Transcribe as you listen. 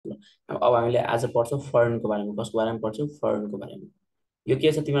अब हामीले आज पढ्छौँ फर्नको बारेमा। कसको बारेमा पढ्छौँ? फर्नको बारेमा। यो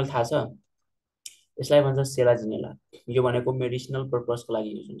के छ तिमीलाई थाहा छ? यसलाई भन्छ सेराजिनेला। यो भनेको मेडिसिनल पर्पजको लागि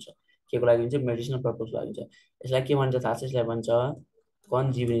युज हुन्छ। के को लागि हुन्छ? मेडिसिनल पर्पजको लागि हुन्छ। यसलाई के भन्छ थाहा छ? यसलाई भन्छ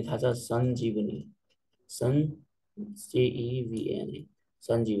कनजीवनी। थाहा छ? सञ्जीवनी। सञ्जीवनी।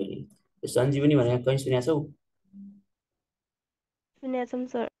 सञ्जीवनी। यो सञ्जीवनी भनेको कहीँ सुनेको छौ? सुनेको छौँ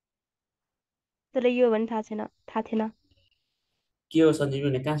सर, तर यो भने थाहा थिएन। के हो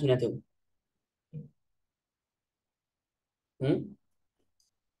सञ्जीवनी? कहाँ सुनेको थियौ?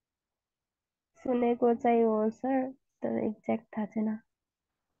 सुनेको चाहिँ हो सर, तर एक्ज्याक्ट थाहा छैन।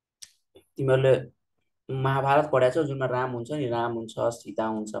 तिमीहरूले महाभारत पढाएको छौ, जुनमा राम हुन्छ नि, राम हुन्छ, सीता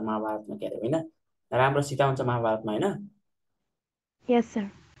हुन्छ महाभारतमा, के अरे होइन? राम र सीता हुन्छ महाभारतमा, होइन? यस सर।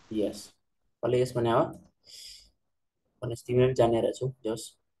 यस। कसले यस भने हो? भनेपछि तिमीले पनि जाने रहेछौ।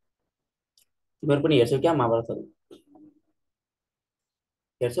 जस तिमीहरू पनि हेर्छौ क्या महाभारतहरू?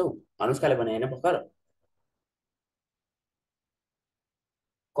 हेर्छौ? अनुष्काले भने होइन भर्खर?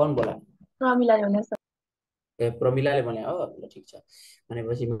 कौन बोला? प्रमिलाले भने सर। ए, प्रमिलाले भने हो? ल ठिक छ।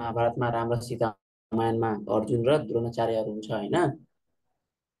 भनेपछि महाभारतमा राम र सीता, रामायणमा अर्जुन र द्रोणाचार्यहरू हुन्छ, होइन?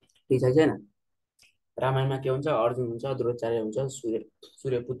 ठिक छ छैन? रामायणमा के हुन्छ? अर्जुन हुन्छ, द्रोणाचार्य हुन्छ,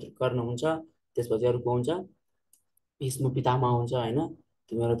 सूर्यपुत्र कर्ण हुन्छ, त्यसपछि अरू को हुन्छ? भीष्म पितामह हुन्छ, होइन?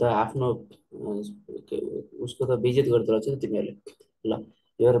 तिमीहरू त आफ्नो उसको त बेइज्जत गर्दो रहेछ त तिमीहरूले। ल,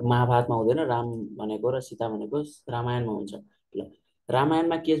 यो महाभारतमा हुँदैन। राम भनेको र सीता भनेको रामायणमा हुन्छ। ल,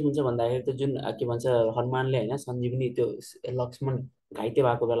 रामायणमा के हुन्छ भन्दाखेरि त जुन के भन्छ हनुमानले होइन सञ्जीवनी, त्यो लक्ष्मण घाइते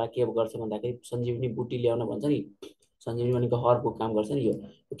भएको बेला के गर्छ भन्दाखेरि सञ्जीवनी बुटी ल्याउन भन्छ नि। सञ्जीवनी भनेको हरको काम गर्छ नि। यो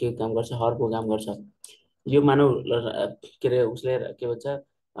के काम गर्छ? हरको काम गर्छ। यो मानव के अरे उसले के भन्छ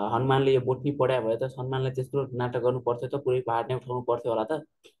हनुमानले यो बोटनी पढायो भए त हनुमानले त्यस्तो नाटक गर्नु पर्थ्यो त? पुरै पहाड नै उठाउनु पर्थ्यो होला त?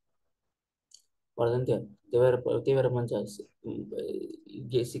 पर्दैन थियो। त्यही भएर भन्छ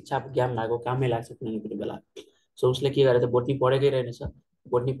शिक्षा ज्ञान भएको कामै लाग्छ कुनै न कुनै बेला। सो उसले के गरे त बोटनी पढेकै रहेनछ।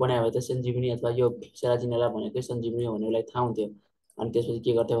 बोटनी पढायो भए त सञ्जीवनी अथवा यो सेराजिनेला भनेकै सञ्जीवनी हो भने उसलाई थाहा हुन्थ्यो। अनि त्यसपछि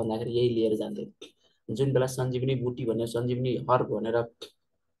के गर्थ्यो भन्दाखेरि यही लिएर जान्थ्यो। जुन बेला सञ्जीवनी बुटी भनेर सञ्जीवनी हर्ब भनेर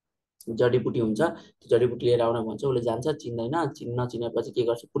जडीबुटी हुन्छ, त्यो जडीबुटी लिएर आउन भन्छ। उसले जान्छ, चिन्दैन। नचिनेपछि के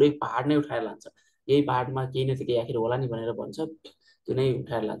गर्छ? पुरै पहाड नै उठाएर लान्छ। यही पहाडमा केही न केही आखिर होला नि भनेर भन्छ, त्यो नै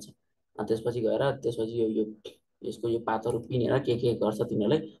उठाएर लान्छ। अनि त्यसपछि गएर त्यसपछि यो यसको यो पातहरू पिनेर के गर्छ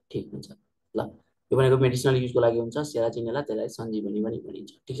तिनीहरूलाई ठिक हुन्छ। ल, यो भनेको मेडिसिनल युजको लागि हुन्छ। सेराजिनेला, त्यसलाई सञ्जीवनी पनि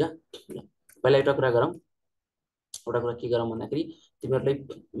भनिन्छ। ठिक छ? ल, पहिला एउटा कुरा गरौँ। एउटा कुरा के गरौँ भन्दाखेरि तिमीहरूलाई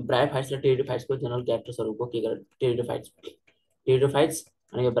ब्रायोफाइट्स र टेरिडोफाइट्सको जनरल क्यारेक्टर्सहरूको के गर टेरिडोफाइट्स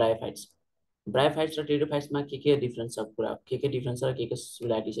अनि यो ब्रायोफाइट्स। ब्रायोफाइट्स र टेरिडोफाइट्समा के डिफ्रेन्स छ कुरा, के डिफ्रेन्स छ र के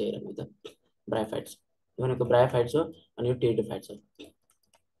सिमिलारिटी छ हेरौँ त। ब्रायोफाइट्स यो भनेको ब्रायोफाइट्स हो अनि यो टेरिडोफाइट्स हो।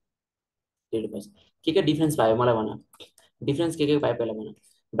 टेरिडोफाइट्स के डिफ्रेन्स पायो मलाई भन? डिफ्रेन्स के पायो पहिला भन?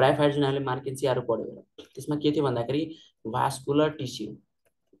 ब्रायोफाइट्स जुन हामीले मार्केन्सियाहरू पढ्यो त्यसमा के थियो भन्दाखेरि भास्कुलर टिस्यु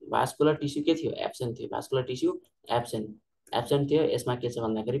के थियो? एब्सेन्ट थियो। भास्कुलर टिस्यु एब्सेन्ट थियो। यसमा के छ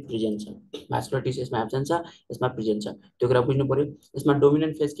भन्दाखेरि प्रेजेन्ट छ। भास्कुलर टिस्यु यसमा एब्सेन्ट छ, यसमा प्रेजेन्ट छ। त्यो कुरा बुझ्नु पर्यो। यसमा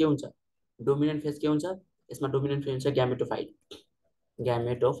डोमिनेन्ट फेज के हुन्छ? यसमा डोमिनेन्ट फेज हुन्छ ग्यामेटोफाइट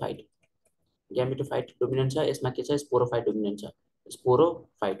डोमिनेन्ट छ। यसमा के छ? स्पोरोफाइट डोमिनेन्ट छ।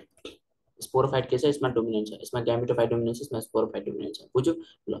 स्पोरोफाइट के छ? यसमा डोमिनेन्ट छ। यसमा ग्यामेटोफाइट डोमिनेन्ट छ, यसमा स्पोरोफाइट डोमिनेन्ट छ। बुझ्यो?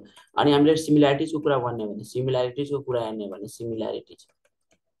 ल, अनि हामीले सिमिल्यारिटिजको कुरा गर्ने भने सिमिल्यारिटिज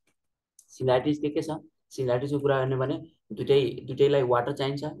के छ? सिमिल्यारिटिजको कुरा गर्ने भने दुइटैलाई वाटर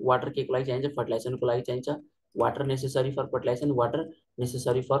चाहिन्छ। वाटर के को लागि चाहिन्छ? फर्टिलाइजनको लागि चाहिन्छ। Water necessary for fertilisation,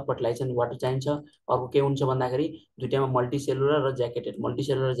 water चाहिन्छ। अर्को के हुन्छ भन्दाखेरि दुइटैमा मल्टिसेलुलर र ज्याकेटेड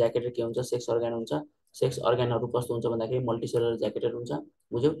के हुन्छ? सेक्स अर्गान हुन्छ। सेक्स अर्गानहरू कस्तो हुन्छ भन्दाखेरि मल्टिसेलुलर ज्याकेटेड हुन्छ।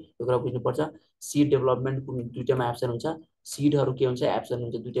 बुझ्यौ? यो कुरा बुझ्नुपर्छ। सीड डेभलपमेन्ट दुइटैमा एब्सेन्ट हुन्छ। सीडहरू के हुन्छ? एब्सेन्ट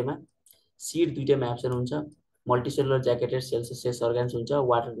हुन्छ दुइटैमा। सीड दुइटैमा एब्सेन्ट हुन्छ। मल्टिसेलुलर ज्याकेटेड सेल्स अर्गान्स हुन्छ।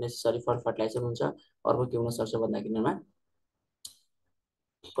 वाटर नेसेसरी फर फर्टिलाइजेसन हुन्छ। अर्को के हुन सक्छ भन्दाखेरिमा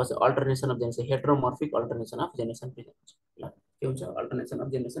कसै अल्टरनेसन of generation, हेट्रोमर्फिक अल्टरनेसन of generation present हुन्छ। ल, के हुन्छ? अल्टरनेसन of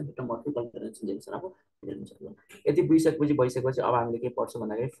generation, हेट्रोमर्फिक अल्टरनेसन generation of present हुन्छ। ल, यति भइसकेपछि अब हामीले के पढ्छौँ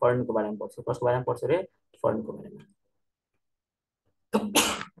भन्दाखेरि फर्नको बारेमा पढ्छौँ। कसको बारेमा पढ्छौँ रे? फर्नको बारेमा।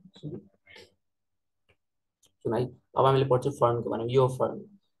 सुन है, अब हामीले पढ्छौँ फर्नको बारेमा। यो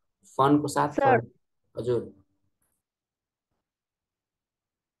फर्नको साथ सर फर्न। हजुर,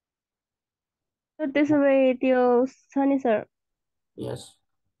 त्यसो भए त्यो छ नि सर, यस।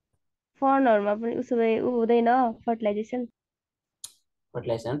 फर्नहरूमा पनि उसो भए ऊ हुँदैन फर्टिलाइजेसन?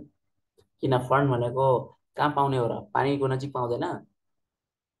 फर्टिलाइजेसन किन? फर्न भनेको कहाँ पाउने हो र? पानीको नजिक पाउँदैन?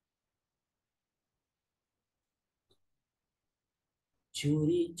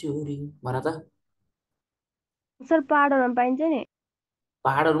 चोरी चोरी भन त। सर पहाडहरूमा पाइन्छ नि।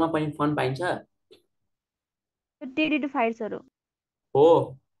 पहाडहरुमा पनि फर्न पाइन्छ? टेरिडोफाइट्सहरू। हो,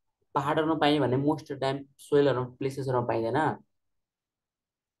 पहाडहरुमा पाइन्छ भने मोस्ट टाइम सोइलहरुमा प्लेसेसहरुमा पाइँदैन।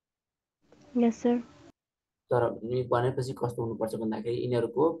 यस सर। तर भनेपछि कस्तो हुनुपर्छ भन्दाखेरि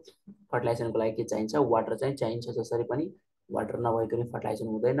यिनीहरूको फर्टिलाइजनको लागि के चाहिन्छ? वाटर चाहिँ चाहिन्छ। जसरी पनि वाटर नभइकन फर्टिलाइजन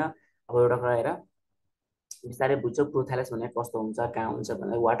हुँदैन। अब एउटा कुरा हेर, बिस्तारै बुझ्छौ प्रोथाइलस भने कस्तो हुन्छ, कहाँ हुन्छ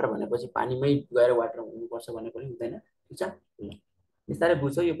भन्दा वाटर भनेपछि पानीमै गएर वाटर हुनुपर्छ भन्ने पनि हुँदैन। ठिक छ, बिस्तारै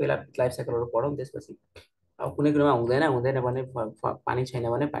बुझ्छौ। यो पहिला लाइफ साइकलहरु पढौँ, त्यसपछि अब कुनै कुरामा हुँदैन हुँदैन भने पानी छैन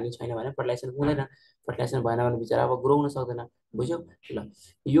भने फर्टिलाइजन हुँदैन। फर्टिलाइजन भएन भने बिचरा अब ग्रो हुन सक्दैन। बुझ्यौ? ल,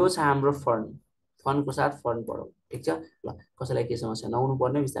 यो छ हाम्रो फर्न। फर्नको साथ फर्न पढौँ। ठिक छ, ल। कसैलाई के समस्या नहुनु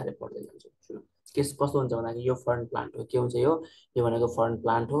पर्ने, बिस्तारै पढ्दै जान्छु। सुन, कस्तो हुन्छ भन्दाखेरि यो फर्न प्लान्ट हो। के हुन्छ यो? यो भनेको फर्न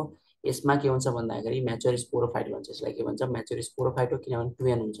प्लान्ट हो। यसमा के हुन्छ भन्दाखेरि म्याच्योर स्पोरोफाइट भन्छ। यसलाई के भन्छ? म्याच्योर स्पोरोफाइट हो, किनभने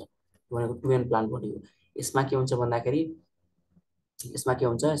टुएन हुन्छ। भनेको टुएन प्लान्ट भनेको। यसमा के हुन्छ भन्दाखेरि यसमा के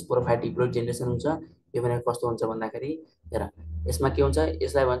हुन्छ? स्पोरोफाइट डिप्लोइड जेनेरेसन हुन्छ। यो भनेको कस्तो हुन्छ भन्दाखेरि हेर, यसमा के हुन्छ?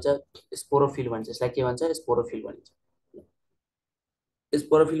 यसलाई भन्छ स्पोरोफिल भन्छ। यसलाई के भन्छ? स्पोरोफिल भनिन्छ।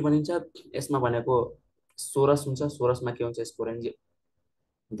 स्पोरोफिल भनिन्छ। यसमा भनेको सोरस हुन्छ। सोरसमा के हुन्छ? स्पोरेन्जिया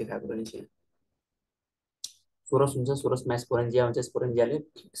देखाएको पनि छ। सोरस हुन्छ। सोरसमा स्पोरेन्जिया हुन्छ। स्पोरेन्जियाले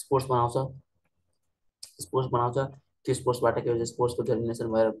स्पोर्स बनाउँछ। स्पोर्स बनाउँछ। त्यो स्पोर्सबाट के हुन्छ? स्पोर्सको जर्मिनेसन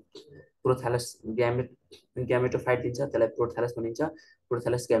भएर प्रोथालस ग्यामेटोफाइट दिन्छ। त्यसलाई प्रोथालस भनिन्छ।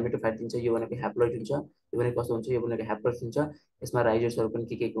 प्रोथालस ग्यामेटोफाइट दिन्छ। यो भनेको ह्याप्लोइड हुन्छ। यो भनेको कस्तो हुन्छ? यो भनेको ह्याप्लोइड हुन्छ। यसमा राइजोसहरु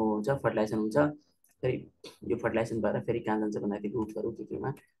पनि के को हुन्छ? फर्टिलाइजन हुन्छ। फेरि यो फर्टिलाइजन भएर फेरि कहाँ जान्छ भन्दाखेरि रुटहरु केमा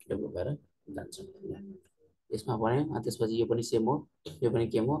डेभलप भएर जान्छ। यसमा भने त्यसपछि यो पनि सेम हो। यो पनि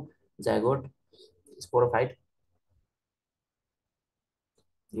के हो? Zygote sporophyte.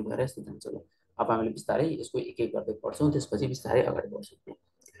 यो भएर यस्तो जान्छ। ल, अब हामीले बिस्तारै यसको एक एक गर्दै पढ्छौँ, त्यसपछि बिस्तारै अगाडि बढ्छौँ।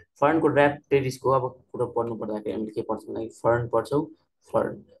 फर्नको ड्रायोप्टेरिसको अब कुरा पढ्नु पर्दाखेरि हामीले के पढ्छौँ भन्दाखेरि फर्न पढ्छौँ।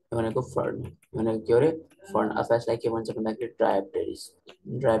 फर्न भनेको फर्न भनेको के हो रे? फर्न। अथवा यसलाई के भन्छ भन्दाखेरि ड्रायोप्टेरिस।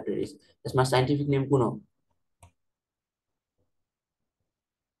 ड्रायोप्टेरिस। यसमा साइन्टिफिक नेम कुन हो?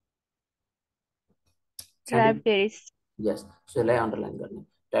 Scientific, Dryopteris. यस। सो यसलाई अन्डरलाइन गर्ने।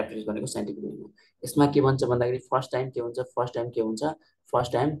 ड्रायोप्टेरिस भनेको साइन्टिफिक नेम हो। यसमा के भन्छ भन्दाखेरि फर्स्ट टाइम के हुन्छ? फर्स्ट टाइम के हुन्छ?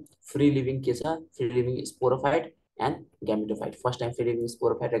 फर्स्ट टाइम फ्री लिभिङ के छ? Free living sporophyte and gametophyte. First time free living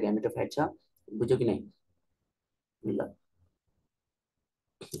sporophyte र ग्यामेटोफाइट छ। बुझ्यो कि नै? ल,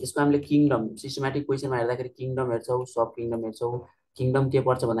 यसको हामीले किङडम सिस्टमेटिक क्वेसनमा हेर्दाखेरि किङडम हेर्छौँ, सब किङडम हेर्छौँ। किङडम के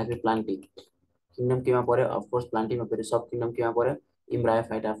पर्छ भन्दाखेरि प्लान्टिङ। किङडम केमा पर्यो? अफकोर्स प्लान्टिङमा पर्यो। सब किङडम केमा पर्यो?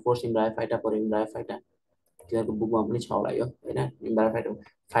 इम्ब्रायोफाइटा। फोर्स इम्ब्रायोफाइटा पर्यो। इम्ब्रायोफाइटा तिनीहरूको बुकमा पनि छ होला यो, होइन? इम्ब्रायोफाइटा।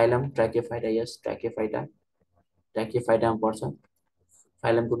 फाइलम ट्र्याकियोफाइटा। यस, ट्र्याकियोफाइटा। ट्र्याकियोफाइटामा पर्छ।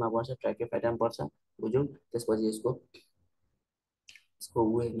 फाइलम कुनमा पर्छ? ट्र्याकियोफाइटामा पर्छ। बुझ्यौ? त्यसपछि यसको यसको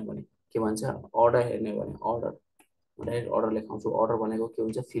ऊ हेर्ने भने के भन्छ? अर्डर हेर्ने भने अर्डर। Direct order लेखाउँछु। अर्डर भनेको के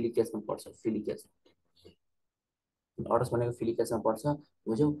हुन्छ? फिलिकेसमा पर्छ। फिलिकेस। अर्डर्स भनेको फिलिकेसमा पर्छ।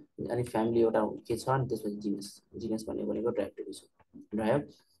 बुझ्यौ? अनि फ्यामिली एउटा के छ, अनि त्यसपछि जिनस। जिनस भनेको ड्रायोप्टेरिस हो।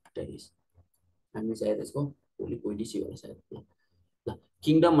 ड्रायोप्टेरिस। हामी सायद यसको पोलिपोइडिसी होला सायद। ल,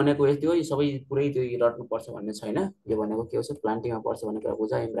 किङडम भनेको यति हो। यो सबै पुरै त्यो रट्नुपर्छ भन्ने छैन। यो भनेको के हो? प्लान्टिङमा पर्छ भन्ने कुरा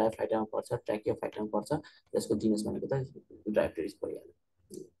बुझ। इम्ब्रायोफाइटामा पर्छ। ट्र्याकियोफाइटामा पर्छ। त्यसको जिनस भनेको त ड्रायोप्टेरिस परिहाल्यो।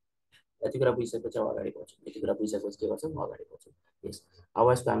 यति कुरा बुझिसकेपछि अब अगाडि बढ्छौँ। यति कुरा बुझिसकेपछि के गर्छौँ? अगाडि बढ्छौँ। यस,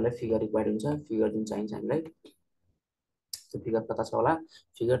 अब यसको हामीलाई फिगर रिक्वायर्ड हुन्छ। फिगर जुन चाहिन्छ हामीलाई, त्यो फिगर कता छ होला?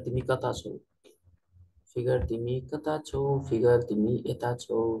 फिगर तिमी कता छौ? फिगर तिमी कता छौ? फिगर तिमी यता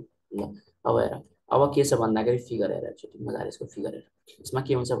छौ। ल, अब हेर, अब के छ भन्दाखेरि फिगर हेर एकचोटि मजाले। यसको फिगर हेर। यसमा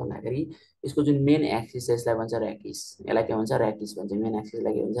के हुन्छ भन्दाखेरि यसको जुन मेन एक्सिस छ यसलाई भन्छ ऱ्याकिस। यसलाई के भन्छ? ऱ्याकिस भन्छ। मेन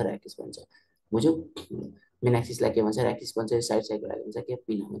एक्सिसलाई के भन्छ? ऱ्याकिस भन्छ। बुझ्यौ? मेन एक्सिसलाई के भन्छ? ऱ्याकिस भन्छ। साइड साइडको लागि भन्छ के?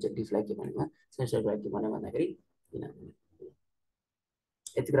 पिना भन्छ। डिफलाई के भनेमा साइड साइडको लागि के भन्यो भन्दाखेरि पिना भन्यो।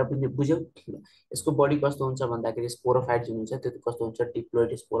 यति कुरा बुझ्यौ? यसको बडी कस्तो हुन्छ भन्दाखेरि स्पोरोफाइट जुन हुन्छ त्यो कस्तो हुन्छ?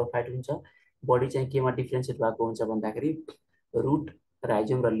 डिप्लोइड स्पोरोफाइट हुन्छ। बडी चाहिँ केमा डिफ्रेन्सिएट भएको हुन्छ भन्दाखेरि रुट,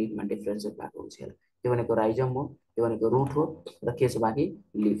 राइजम र लिफमा डिफ्रेन्सिएट भएको हुन्छ। यो भनेको राइजम हो, यो भनेको रुट हो, र के छ बाँकी?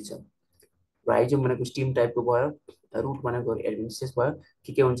 लिफ छ। राइजम भनेको स्टिम टाइपको भयो, रुट भनेको एडभेन्टिसियस भयो।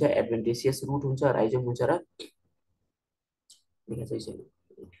 के हुन्छ? एडभेन्टिसियस रुट हुन्छ, राइजम हुन्छ र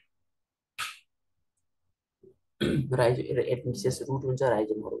एडभेन्टिसियस रुट हुन्छ,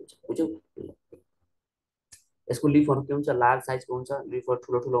 राइजमहरू हुन्छ। बुझ्यौ? यसको लिफहरु के हुन्छ? लार्ज साइजको हुन्छ। लिफहरु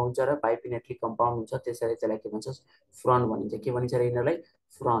ठुलो ठुलो हुन्छ र बाइपिनेटली कम्पाउन्ड हुन्छ। त्यसैले त्यसलाई के भन्छ? फ्रन्ट भनिन्छ। के भनिन्छ र यिनीहरूलाई?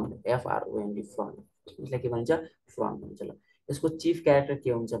 फ्रन्ट। FRONT front. यसलाई के भनिन्छ? फ्रन्ट भनिन्छ। ल, यसको चिफ क्यारेक्टर के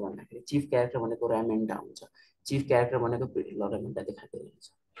हुन्छ भन्दाखेरि चिफ क्यारेक्टर भनेको र्यामेन्डा हुन्छ। चिफ क्यारेक्टर भनेको ल र्यामेन्डा देखाएको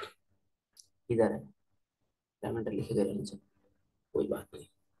हुन्छ। इधर है, र्यामेन्डा लेखेको हुन्छ। कोही बात नहीं।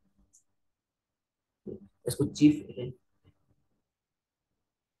 यसको चिफ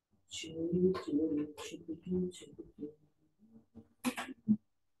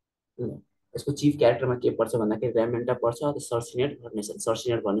यसको चिफ क्यारेक्टरमा के पर्छ भन्दाखेरि र्यामेन्टा पर्छ अथवा सर्सिनेट भर्नेसन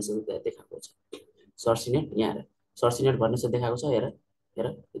देखाएको छ। सर्सिनेट यहाँ हेर सर्सिनेट भर्नेसन देखाएको छ हेर हेर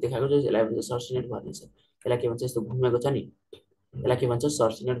देखाएको छ यसलाई भन्छ सर्सिनेट भर्नेसन। यसलाई के भन्छ यस्तो घुमेको छ नि यसलाई के भन्छ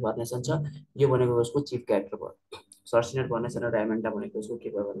सर्सिनेट भर्नेसन छ। यो भनेको यसको चिफ क्यारेक्टर भयो। सर्सिनेट भर्नेसन र र्यामेन्टा भनेको यसको के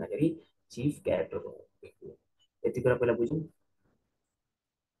भयो भन्दाखेरि चिफ क्यारेक्टर भयो। यति कुरा पहिला बुझौँ।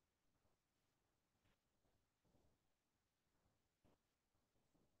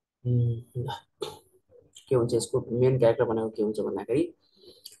 के हुन्छ यसको मेन क्यारेक्टर भनेको के हुन्छ भन्दाखेरि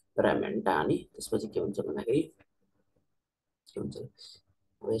र्यामेन्टा अनि त्यसपछि के हुन्छ भन्दाखेरि के हुन्छ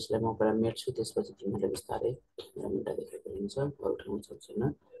अब यसलाई म पहिला मेट्छु त्यसपछि तिमीहरूले बिस्तारै र्यामेन्टा देखेको हुन्छ अरू ठाउँ छ छैन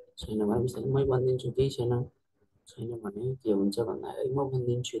छैन भने बिस्तारै मै भनिदिन्छु केही छैन छैन भने के हुन्छ भन्दाखेरि म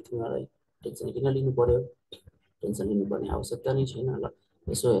भनिदिन्छु तिमीहरूलाई टेन्सन किन लिनु पर्यो टेन्सन लिनुपर्ने आवश्यकता नै छैन ल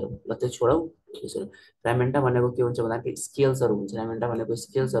यसो हेरौँ ल त्यो छोडौँ यसो र्यामेन्टा भनेको के हुन्छ भन्दाखेरि स्केल्सहरू हुन्छ र्यामेन्टा भनेको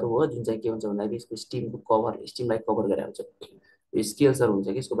स्केल्सहरू हो जुन चाहिँ के हुन्छ भन्दाखेरि यसको स्टिमलाई कभर गरेर हुन्छ यो स्केल्सहरू हुन्छ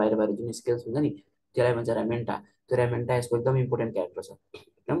कि यसको बाहिर बाहिर जुन स्केल्स हुन्छ नि त्यसलाई भन्छ र्यामेन्टा। त्यो र्यामेन्टा यसको एकदम इम्पोर्टेन्ट क्यारेक्टर छ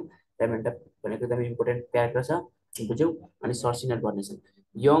एकदम र्यामेन्टा भनेको एकदम इम्पोर्टेन्ट क्यारेक्टर छ बुझ्यौ। अनि सर्सिनेट भर्नेसन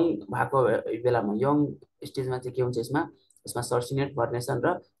यङ भएको बेलामा यङ स्टेजमा चाहिँ के हुन्छ यसमा सर्सिनेट भर्नेसन र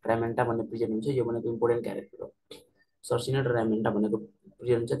र्यामेन्टा भन्ने प्रेजेन्ट हुन्छ। यो भनेको इम्पोर्टेन्ट क्यारेक्टर हो। सर्सिनेट र र्यामेन्टा भनेको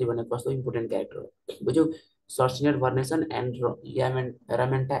प्रेजेन्ट हुन्छ त्यो भनेको कस्तो इम्पोर्टेन्ट क्यारेक्टर हो बुझ्यौ। Circinate vernation and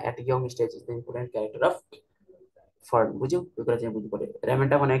र्यामेन्टा at young stage is the important character of fern बुझ्यौ। यो कुरा चाहिँ बुझ्नु पर्यो।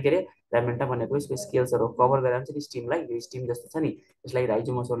 र्यामेन्टा भनेको के अरे र्यामेन्टा भनेको यसको स्केल्सहरू कभर गरेर हुन्छ नि स्टिमलाई यो स्टिम जस्तो छ नि यसलाई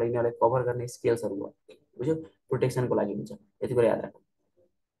राइजोमोसोरलाई यिनीहरूलाई कभर गर्ने स्केल्सहरू भयो बुझ्यौ। प्रोटेक्सनको लागि हुन्छ यति कुरा याद राख।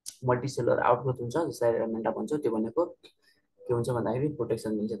 मल्टिसेलुलर आउटग्रोथ हुन्छ जसलाई र्यामेन्टा भन्छ त्यो भनेको के हुन्छ भन्दाखेरि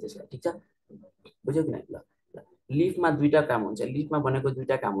प्रोटेक्सन दिन्छ त्यसलाई ठीक छ बुझ्यौ कि ल लिफमा दुईटा काम हुन्छ। लिफमा भनेको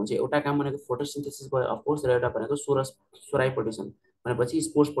दुईटा काम हुन्छ एउटा काम भनेको फोटोसिन्थेसिस भयो अफकोर्स र एउटा भनेको सोराइ प्रोटेक्सन भनेपछि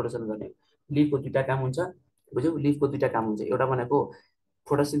स्पोर्स प्रोटेक्सन गर्ने। लिफको दुईटा काम हुन्छ बुझ्यौ। लिफको दुईटा काम हुन्छ एउटा भनेको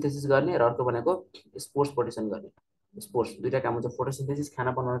फोटोसिन्थेसिस गर्ने र अर्को भनेको स्पोर्स प्रोटेक्सन गर्ने। स्पोर्स दुईटा काम हुन्छ फोटोसिन्थेसिस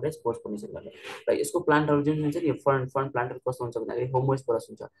खाना बनाउन र स्पोर्स प्रोटेक्सन गर्ने। र यसको प्लान्टहरू जुन हुन्छ नि फर्न प्लान्टहरू कस्तो हुन्छ भन्दाखेरि होमोस्पोरस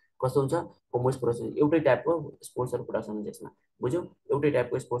हुन्छ। कस्तो हुन्छ होमोस्पोरस हुन्छ एउटै टाइपको स्पोर्सहरू प्रोडक्सन हुन्छ यसमा बुझ्यौ। एउटै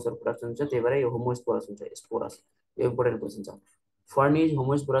टाइपको स्पोर्सहरू प्रोडक्सन हुन्छ त्यही भएर यो होमोस्पोरस हुन्छ स्पोरस। यो इम्पोर्टेन्ट क्वेसन छ। फर्न इज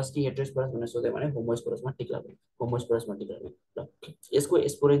होमोस्पोरस कि हेट्रोस्पोरस भनेर सोध्यो भने होमोस्पोरसमा टिक लाग्ने होमोस्पोरसमा टिक लाग्ने ल। यसको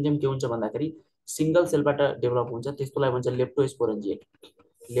स्पोरेन्जियम के हुन्छ भन्दाखेरि सिंगल सेलबाट डेभलप हुन्छ त्यसकोलाई भन्छ लेप्टोस्पोरेन्जिएट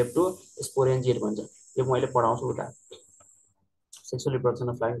भन्छ। यो मैले पढाउँछु उता सेक्सुअल रिप्रोडक्सन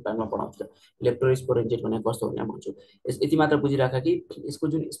अफ फ्लाइङ प्लान्टमा पढाउँछु लेप्टोस्पोरेन्जिएट भनेको कस्तो भनेर भन्छु। यति मात्र बुझिराख कि यसको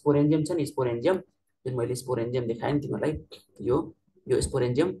जुन स्पोरेन्जियम छ नि स्पोरेन्जियम जुन मैले स्पोरेन्जियम देखाएँ नि तिमीहरूलाई यो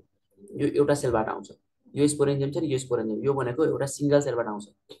स्पोरेन्जियम यो एउटा सेलबाट आउँछ। यो स्पोरेन्जियम छ नि यो स्पोरेन्जियम यो भनेको एउटा सिंगल सेलबाट आउँछ।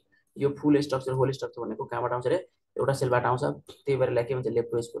 यो फुल स्ट्रक्चर होल स्ट्रक्चर भनेको कहाँबाट आउँछ रे एउटा सेलबाट आउँछ त्यही भएर यसलाई के भन्छ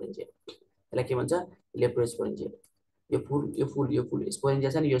लेप्टोस्पोरेन्जिएट। यसलाई के भन्छ लेप्टोस्पोरेन्जिएट। यो फुल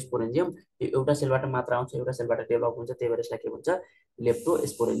स्पोरेन्जियम छ नि यो स्पोरेन्जियम यो एउटा सेलबाट मात्र आउँछ एउटा सेलबाट डेभलप हुन्छ त्यही भएर यसलाई के भन्छ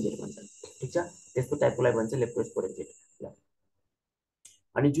लेप्टोस्पोरेन्जिएट भन्छ ठीक छ। त्यस्तो टाइपकोलाई भन्छ लेप्टोस्पोरेन्जिएट।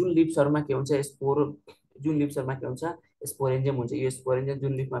 अनि जुन लिप्सहरुमा के हुन्छ जुन लिप्सहरुमा के हुन्छ स्पोरेन्जियम हुन्छ। यो स्पोरेन्जियम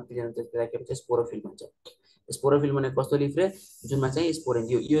जुन लिफमा प्रेजेन्ट हुन्छ त्यसलाई के भन्छ स्पोरोफिल भन्छ। स्पोरोफिल भनेको कस्तो लिफ रे जुनमा चाहिँ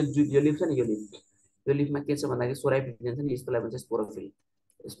स्पोरेन्जियम यो लिफ छ नि यो लिफमा के छ भन्दाखेरि सोराइ प्रेजेन्ट छ नि यसकोलाई भन्छ स्पोरोफिल।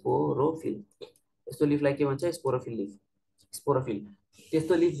 यस्तो लिफलाई के भन्छ स्पोरोफिल लिफ।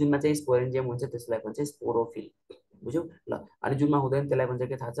 त्यस्तो लिफ जुनमा चाहिँ स्पोरेन्जियम हुन्छ त्यसलाई भन्छ स्पोरोफिल बुझ्यौ ल। अनि जुनमा हुँदैन त्यसलाई भन्छ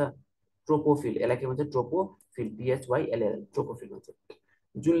के थाहा छ ट्रोपोफिल। यसलाई के भन्छ ट्रोपोफिल PHYLL ट्रोपोफिल भन्छ।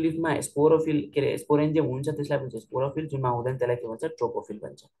 जुन लिफमा स्पोरोफिल के अरे स्पोरेन्जियम हुन्छ त्यसलाई भन्छ स्पोरोफिल जुनमा हुँदैन त्यसलाई के भन्छ ट्रोपोफिल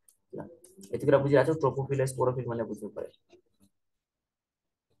भन्छ ल। यति कुरा बुझिरहेको छौ ट्रोपोफिल र स्पोरोफिल भनेर बुझ्नु पर्यो।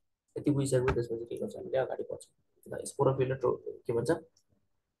 यति बुझिसकेपछि त्यसपछि के गर्छ हामीले अगाडि बढ्छ ल। स्पोरोफिल र के भन्छ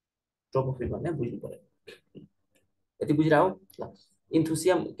ट्रोपोफिल भनेर बुझ्नु पर्यो। यति बुझिरहौ ल।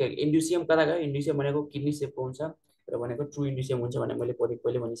 इन्ड्युसियम कता गयो इन्ड्युसियम भनेको किडनी सेपको हुन्छ र भनेको ट्रु इन्ड्युसियम हुन्छ भने मैले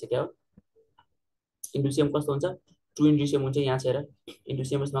पहिले भनिसके हो। इन्ड्युसियम कस्तो हुन्छ ट्रु इन्ड्युसियम हुन्छ यहाँ छ हेर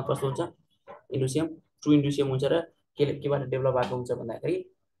इन्ड्युसियम यसमा कस्तो हुन्छ इन्ड्युसियम ट्रु इन्ड्युसियम हुन्छ र केबाट डेभलप भएको हुन्छ भन्दाखेरि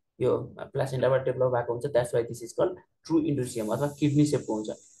यो प्लासेन्टाबाट डेभलप भएको हुन्छ that's why this is called true इन्ड्युसियम अथवा किडनी सेपको हुन्छ।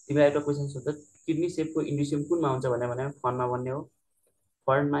 तिमीलाई एउटा क्वेशन सोध्छ किडनी सेपको इन्ड्युसियम कुनमा हुन्छ भने फर्नमा भन्ने हो।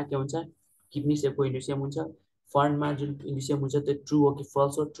 फर्नमा के हुन्छ किडनी सेपको इन्ड्युसियम हुन्छ। फर्नमा जुन इन्ड्युसियम हुन्छ त्यो ट्रु हो कि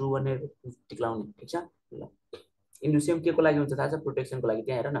फल्स हो ट्रु भनेर टिक्लाउने ठीक छ ल। इन्ड्युसियम के को लागि हुन्छ थाहा छ प्रोटेक्सनको लागि।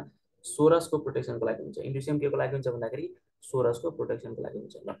 त्यहाँ हेर न सोरसको प्रोटेक्सनको लागि हुन्छ। इन्ड्युसियम के को लागि हुन्छ भन्दाखेरि सोरसको प्रोटेक्सनको लागि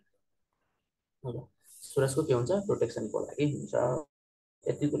हुन्छ ल। सोरसको के हुन्छ प्रोटेक्सनको लागि हुन्छ।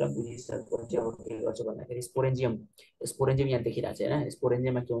 यति कुरा बुझिसकेपछि अब के गर्छु भन्दाखेरि स्पोरेन्जियम स्पोरेन्जियम यहाँ देखिरहेको छ होइन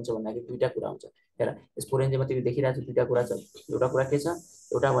स्पोरेन्जियममा के हुन्छ भन्दाखेरि दुईटा कुरा हुन्छ हेर स्पोरेन्जियममा तिमी देखिरहेको छ दुईटा कुरा छ एउटा कुरा के छ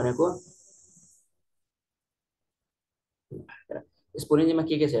एउटा भनेको स्पोरेन्जियममा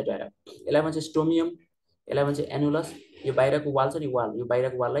के छ हेर यसलाई भन्छ स्टोमियम यसलाई भन्छ एनुलस यो बाहिरको वाल छ नि वाल यो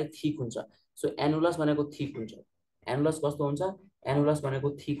बाहिरको वाललाई थिक हुन्छ सो एनुलस भनेको थिक हुन्छ एनुलस कस्तो हुन्छ एनुलस भनेको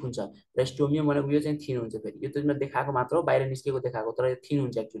थिक हुन्छ र स्टोमियम भनेको यो चाहिँ थिन हुन्छ फेरि यो तिमीले देखाएको मात्र हो बाहिर निस्केको देखाएको तर यो थिन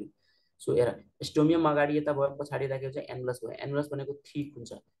हुन्छ एक्चुअली सो हेर स्टोमियम अगाडि यता भयो पछाडि यता के हुन्छ एनुलस भयो एनुलस भनेको थिक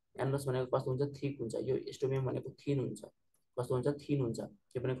हुन्छ एनुलस भनेको कस्तो हुन्छ थिक हुन्छ यो स्टोमियम भनेको थिन हुन्छ कस्तो हुन्छ थिन हुन्छ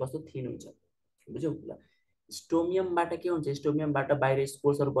यो पनि कस्तो थिन हुन्छ बुझ्यौ ल स्टोमियमबाट के हुन्छ स्टोमियमबाट बाहिर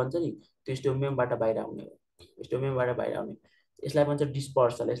स्पोर्सहरू बन्छ नि त्यो स्टोमियमबाट बाहिर आउने हो स्टोमियमबाट बाहिर आउने यसलाई भन्छ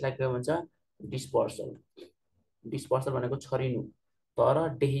डिस्पर्सल यसलाई के भन्छ डिस्पर्सल डिस्पर्सल भनेको छरिनु तर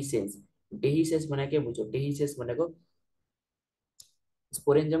डेहिसेन्स डेहिसेन्स भनेको के बुझ्यौ डेहिसेन्स भनेको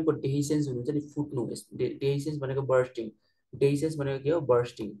स्पोरेन्जियमको डेहिसेन्स हुन्छ नि फुट्नु डेहिसेन्स भनेको बर्स्टिङ डेहिसेन्स भनेको के हो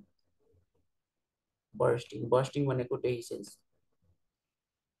बर्स्टिङ बर्स्टिङ बर्स्टिङ भनेको डेहिसेन्स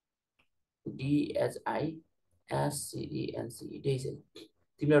DHISCENCE डेहिसेन्स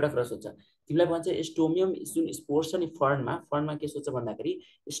तिमीले एउटा कुरा सोध्छ तिमीलाई भन्छ स्टोमियम जुन स्पोर्स छ नि फर्नमा फर्नमा के सोध्छ भन्दाखेरि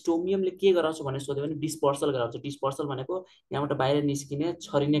स्टोमियमले के गराउँछ भनेर सोध्यो भने डिस्पर्सल गराउँछ डिस्पर्सल भनेको यहाँबाट बाहिर निस्किने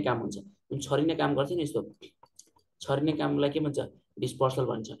छरिने काम हुन्छ जुन छरिने काम गर्छ नि यस्तो छरिने कामलाई के भन्छ डिस्पर्सल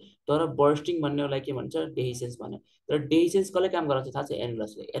भन्छ तर बर्स्टिङ भन्नेलाई के भन्छ डेहिसेन्स भन्यो तर डेहिसेन्स कसले काम गराउँछ थाहा छ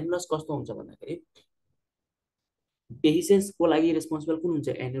एनुलसले एनुलस कस्तो हुन्छ भन्दाखेरि डेहिसेन्सको लागि रेस्पोन्सिबल कुन हुन्छ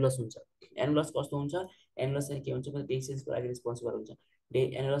एनुलस हुन्छ एनुलस कस्तो हुन्छ एनुलस चाहिँ के हुन्छ भने डेहिसेन्सको लागि रेस्पोन्सिबल हुन्छ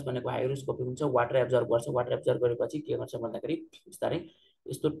एनुलस भनेको हाइग्रोस्कोपिक हुन्छ वाटर एब्जर्भ गर्छ वाटर एब्जर्भ गरेपछि के गर्छ भन्दाखेरि बिस्तारै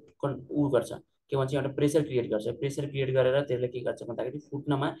यस्तो उ गर्छ के भन्छ एउटा प्रेसर क्रिएट गर्छ प्रेसर क्रिएट गरेर त्यसले के गर्छ भन्दाखेरि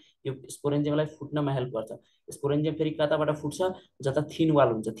फुट्नमा यो स्पोरेन्जियमलाई फुट्नमा हेल्प गर्छ स्पोरेन्जियम फेरि कताबाट फुट्छ जता थिन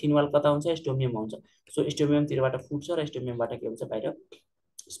वाल हुन्छ थिन वाल कता हुन्छ स्टोमियममा हुन्छ सो स्टोमियमतिरबाट फुट्छ र स्टोमियमबाट के हुन्छ बाहिर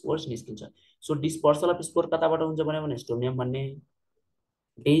स्पोर्स निस्किन्छ सो डिस्पर्सल अफ स्पोर कताबाट हुन्छ भने स्टोमियम भन्ने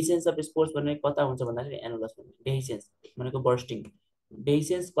डेहिसेन्स अफ स्पोर्स भन्ने कता हुन्छ भन्दाखेरि एनुलस भन्ने डेहिसेन्स भनेको बर्स्टिङ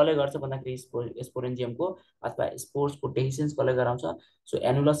डेहिसेन्स कसले गर्छ भन्दाखेरि स्पोरेन्जियमको अथवा स्पोर्सको डेहिसेन्स कसले गराउँछ so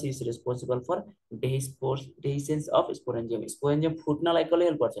annulus is responsible for डेहिसेन्स of स्पोरेन्जियम स्पोरेन्जियम फुट्नलाई कसले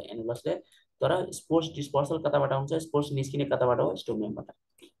हेल्प गर्छ एनुलसले तर स्पोर्स डिस्पर्सल कताबाट आउँछ स्पोर्स निस्किने कताबाट हो स्टोमियमबाट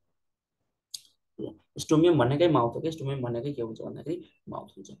स्टोमियम भन्नेकै माउथ हो कि स्टोमियम भन्नेकै के हुन्छ भन्दाखेरि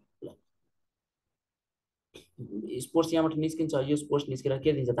माउथ हुन्छ ल स्पोर्स यहाँबाट निस्किन्छ यो स्पोर्स निस्केर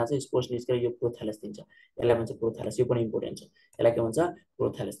के दिन्छ थाहा छ स्पोर्स निस्केर यो प्रोथ्यालस दिन्छ यसलाई भन्छ प्रोथ्यालस यो पनि इम्पोर्टेन्ट छ यसलाई के भन्छ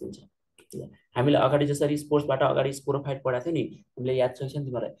प्रोथ्यालस दिन्छ हामीले अगाडि जसरी स्पोर्ट्सबाट अगाडि स्पोरोफाइट पढाएको थियो नि हामीले याद छ नि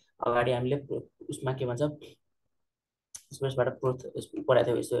तिमीलाई अगाडि हामीले उसमा के भन्छ स्पोर्ट्सबाट पढाएको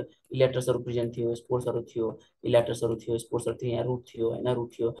थियो यसो इलेक्ट्रसहरू प्रेजेन्ट थियो स्पोर्ट्सहरू थियो इलेक्ट्रसहरू थियो स्पोर्ट्सहरू थियो यहाँ रुट थियो होइन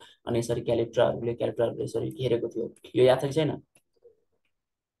रुट थियो अनि यसरी क्यालिप्टरहरूले यसरी घेरेको थियो यो याद छ कि छैन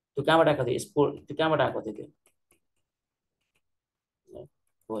त्यो कहाँबाट आएको थियो त्यो कहाँबाट आएको थियो त्यो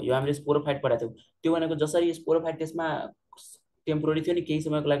हो यो हामीले स्पोरोफाइट पढाएको थियौँ त्यो भनेको जसरी स्पोरोफाइट त्यसमा टेम्पोररी थियो नि केही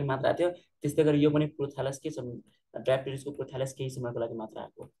समयको लागि मात्र आएको थियो त्यस्तै गरी यो पनि प्रोथ्यालस के छ ड्रायोप्टेरिसको प्रोथ्यालस केही समयको लागि मात्र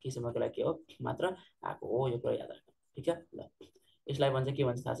आएको केही समयको लागि के हो मात्र आएको हो यो कुरा याद राख्नु ठिक छ ल यसलाई भन्छ के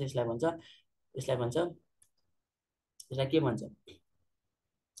भन्छ थाहा छ यसलाई के भन्छ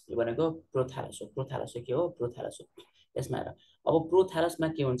यो भनेको प्रोथ्यालस हो प्रोथ्यालस के हो प्रोथ्यालस हो यसमा हेर अब प्रोथ्यालसमा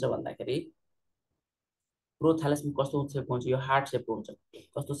के हुन्छ भन्दाखेरि प्रोथ्यालसमा कस्तो सेपको हुन्छ यो हार्ट सेपको हुन्छ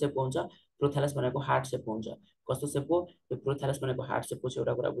कस्तो सेपको हुन्छ प्रोथ्यालस भनेको हार्ट सेपको हुन्छ कस्तो सेपको यो प्रोथ्यालस भनेको हार्ट सेपको छ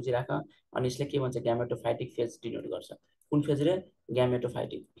एउटा कुरा बुझिराख अनि यसले के भन्छ ग्यामेटोफाइटिक फेज डिनोट गर्छ कुन फेज रे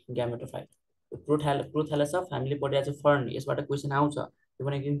ग्यामेटोफाइट प्रोथ्यालस अफ हामीले पढिरहेको छ फर्न यसबाट क्वेसन आउँछ यो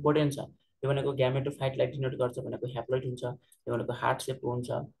भनेको इम्पोर्टेन्ट छ यो भनेको ग्यामेटोफाइटलाई डिनोट गर्छ भनेको ह्याप्लोइड हुन्छ यो भनेको हार्ट सेपको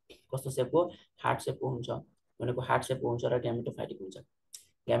हुन्छ कस्तो सेपको हार्ट सेपको हुन्छ भनेको हार्ट सेपको हुन्छ र ग्यामेटोफाइटिक हुन्छ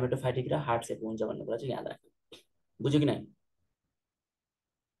ग्यामेटोफाइटिक र हार्ट सेपको हुन्छ भन्ने कुरा चाहिँ याद राख्नु बुझ्यो कि नहीं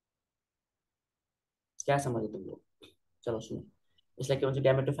क्या समझो तुम लोग चलो सुनो यसलाई के भन्छ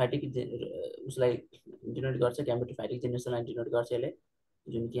ग्यामेटोफाइटिक उसलाई डिनोट गर्छ ग्यामेटोफाइटिक जेनेरेसनलाई डिनोट गर्छ यसले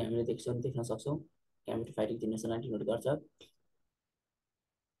जुन कि हामीले देख्न सक्छौँ ग्यामेटोफाइटिक जेनेरेसनलाई डिनोट गर्छ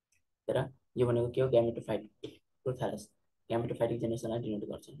हेर यो भनेको के हो ग्यामेटोफाइटिक प्रोथ्यालस ग्यामेटोफाइटिक जेनेरेसनलाई डिनोट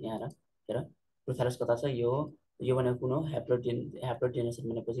गर्छ यहाँ हेर प्रोथ्यालस कता छ यो भनेको कुन हो ह्याप्लोइड जेनेरेसन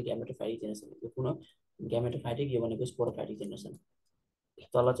भनेपछि ग्यामेटोफाइटिक जेनेरेसन यो कुन हो ग्यामेटोफाइटिक यो भनेको स्पोरोफाइटिक जेनेरेसन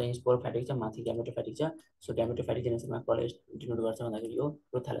तल चाहिँ स्पोरोफाइटिक छ माथि ग्यामेटोफाइटिक छ सो ग्यामेटोफाइटिक जेनेरेसनमा कसले डिनोट गर्छ भन्दाखेरि यो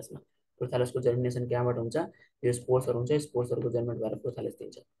प्रोथ्यालसमा प्रोथ्यालसको जर्मिनेसन कहाँबाट हुन्छ यो स्पोर्सहरू हुन्छ स्पोर्सहरूको जर्मिनेट भएर प्रोथ्यालस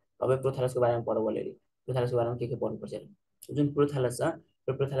दिन्छ अब प्रोथ्यालसको बारेमा पढौँ अलिअलि प्रोथ्यालसको बारेमा के पढ्नुपर्छ जुन प्रोथ्यालस छ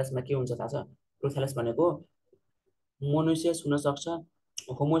त्यो प्रोथ्यालसमा के हुन्छ थाहा छ प्रोथ्यालस भनेको मोनोसियस हुन सक्छ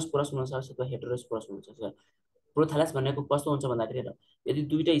होमोस्पोरस हुन सक्छ अथवा हेटेरोस्पोरस हुन सक्छ। प्रोथालस भनेको कस्तो हुन्छ भन्दाखेरि यदि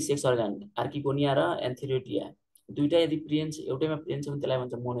दुईटै सेक्स अर्गान आर्किगोनिया र एन्थेरियोटिया दुईटा यदि प्रियन्स एउटैमा प्रियन्स छ भने त्यसलाई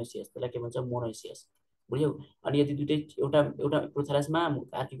भन्छ मोनोसियस, त्यसलाई के भन्छ मोनोसियस, बुझ्यौ। अनि यदि दुईटै एउटा एउटा प्रोथालसमा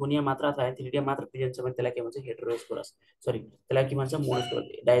आर्किगोनिया मात्र अथवा एन्थेरियोटिया मात्र प्रियन्स छ भने त्यसलाई के भन्छ हेटेरोस्पोरस, सरी त्यसलाई के भन्छ मोनोस्पोरस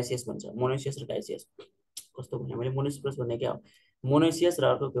डायोसियस भन्छ। मोनोसियस र डायोसियस कस्तो भने मैले मोनोस्पोरस भन्ने क्या हो, मोनोसियस र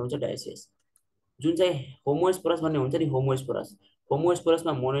अर्को के हुन्छ डायोसियस। जुन चाहिँ होमोस्पोरस भन्ने हुन्छ नि होमोस्पोरस,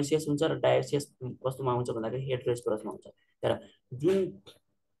 होमोस्पोरसमा मोनोसियस हुन्छ र डायोसियस कस्तोमा हुन्छ भन्दाखेरि हेटेरोस्पोरसमा हुन्छ। तर जुन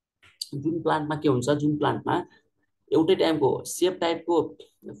जुन प्लान्टमा के हुन्छ, जुन प्लान्टमा एउटै टाइपको सेप टाइपको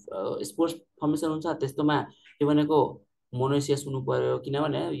स्पोर्स फर्मेसन हुन्छ त्यस्तोमा के भनेको मोनोसियस हुनु पर्यो,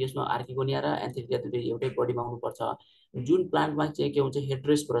 किनभने यसमा आर्किगोनिया र एन्थेरियोटिया दुईटै एउटै बडीमा हुनुपर्छ। जुन प्लान्टमा चाहिँ के हुन्छ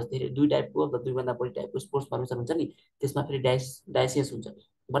हेटेरोस्पोरस, धेरै दुई टाइपको अथवा दुईभन्दा बढी टाइपको स्पोर्स फर्मेसन हुन्छ नि त्यसमा फेरि डायोसियस हुन्छ।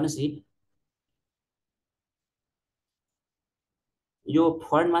 भनेपछि यो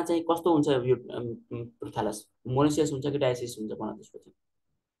फर्नमा चाहिँ कस्तो हुन्छ यो प्रोथालस, मोनोसियस हुन्छ कि डायोसियस हुन्छ भन त्यसपछि।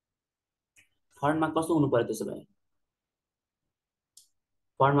 फर्नमा कस्तो हुनु पर्यो त्यसो भए,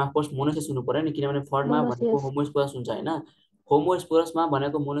 फर्नमा पोस्ट मोनोसियस हुनु पर्यो नि, किनभने फर्नमा भनेको मोनोसियस। होमोस्पोरस हुन्छ होइन, होमोस्पोरसमा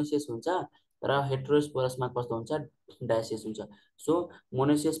भनेको मोनोसियस हुन्छ र हेटेरोस्पोरसमा कस्तो हुन्छ डायोसियस हुन्छ। सो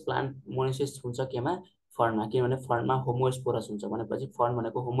मोनोसियस प्लान्ट मोनोसियस हुन्छ केमा, फर्नमा, किनभने फर्नमा होमोस्पोरस हुन्छ भनेपछि फर्न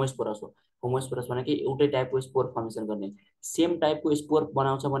भनेको होमोस्पोरस हो। होमोस्पोरस भनेको एउटै टाइपको स्पोर फर्मेसन गर्ने, सेम टाइपको स्पोर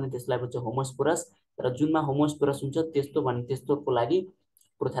बनाउँछ भने त्यसलाई भन्छ होमोस्पोरस, र जुनमा होमोस्पोरस हुन्छ त्यस्तो भने त्यस्तोको लागि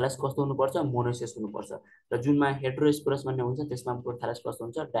प्रोथालस कस्तो हुनुपर्छ मोनोसियस हुनुपर्छ। र जुनमा हेटेरोस्पोरस भन्ने हुन्छ त्यसमा प्रोथालस कस्तो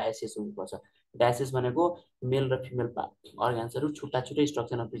हुन्छ डायोसियस हुनुपर्छ। डायोसियस भनेको मेल र फिमेल अर्गान्सहरू छुट्टा छुट्टै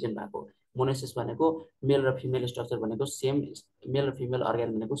स्ट्रक्चरमा प्रेजेन्ट भएको, मोनोसियस भनेको मेल र फिमेल स्ट्रक्चर भनेको सेम, मेल र फिमेल अर्गान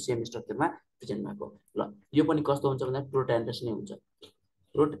भनेको सेम स्ट्रक्चरमा प्रेजेन्ट भएको। ल यो पनि कस्तो हुन्छ भन्दा प्रोटोएन्ड्रस नै हुन्छ,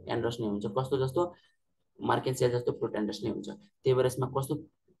 प्रोटोएन्ड्रस नै हुन्छ, कस्तो जस्तो मार्केन्सिया जस्तो प्रोटोएन्ड्रस नै हुन्छ। त्यही भएर यसमा कस्तो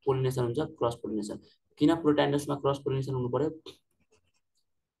पोलिनेसन हुन्छ क्रस पोलिनेसन। किन प्रोटोएन्ड्रसमा क्रस पोलिनेसन हुनु पर्यो,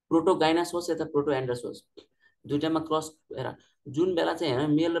 प्रोटोगाइनस होस् या प्रोटोएन्ड्रस होस् दुईटामा क्रस हेर, जुन बेला चाहिँ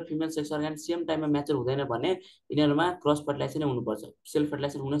होइन मेल र फिमेल सेक्स अर्गान सेम टाइममा म्याचर हुँदैन भने यिनीहरूमा क्रस फर्टिलाइजेसन नै हुनुपर्छ, सेल्फ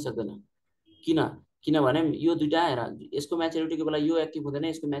फर्टिलाइजेसन हुनै सक्दैन। किन, किनभने यो दुईटा हेर यसको म्याचुरिटीको बेला यो एक्टिभ हुँदैन,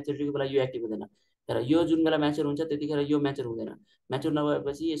 यसको म्याचुरिटीको बेला यो एक्टिभ हुँदैन। तर यो जुन बेला म्याचर हुन्छ त्यतिखेर यो म्याचर हुँदैन, म्याचर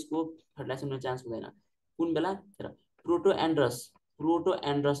नभएपछि यसको फर्टिलाइजेसन हुने चान्स हुँदैन। कुन बेला हेर प्रोटोएन्ड्रस,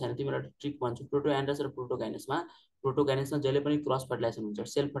 प्रोटोएन्ड्रस होइन तिमीलाई ट्रिक भन्छु, प्रोटोएन्ड्रस र प्रोटोगाइनसमा, प्रोटोगाइनसमा जहिले पनि क्रस फर्टिलाइजेसन हुन्छ,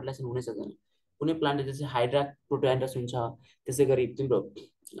 सेल्फ फर्टिलाइजेसन हुनै सक्दैन। कुनै प्लान्ट जस्तै हाइड्रा प्रोटोएन्ड्रस हुन्छ, त्यसै गरी तिम्रो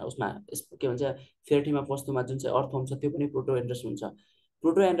उसमा के भन्छ फेर्टीमा पस्तुमा जुन चाहिँ अर्थम छ त्यो पनि प्रोटोएन्ड्रस हुन्छ।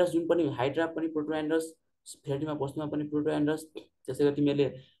 प्रोटोएन्ड्रस जुन पनि हाइड्रा पनि प्रोटोएन्ड्रस, फेर्टीमा पस्तुमा पनि प्रोटोएन्ड्रस, त्यसै गरी तिमीले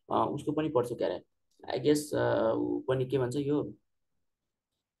उसको पनि पढ्छौ के अरे आई गेस पनि के भन्छ यो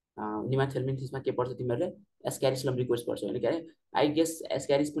निमाथेल्मिन्थिसमा के पढ्छ तिमीहरूले एस्क्यारिस लम्ब्रिकोइड्स पढ्छौ होइन के अरे, आई गेस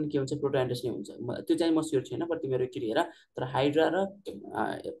एस्क्यारिस पनि के हुन्छ प्रोटोएन्ड्रस नै हुन्छ, त्यो चाहिँ म स्योर छैन, पर तिमीहरू एकचोटि हेर। तर हाइड्रा र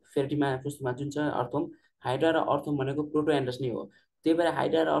फेर्टीमा पस्तुमा जुन छ अर्थम, हाइड्रा र अर्थम भनेको प्रोटोएन्ड्रस नै हो। त्यही भएर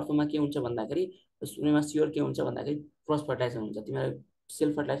हाइड्रा र अर्थममा के हुन्छ भन्दाखेरि सुनेमा स्योर के हुन्छ भन्दाखेरि क्रस फर्टिलाइजेसन हुन्छ, तिमीलाई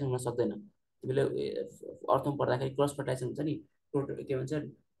सेल्फ फर्टिलाइजेसन हुन सक्दैन। तिमीले अर्थम पढ्दाखेरि क्रस फर्टिलाइजेसन हुन्छ नि, प्रोटो के भन्छ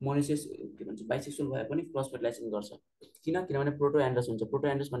मोनोसियस के भन्छ बाइसेक्सुअल भए पनि क्रस फर्टिलाइजेसन गर्छ। किन, किनभने प्रोटोएन्ड्रस हुन्छ।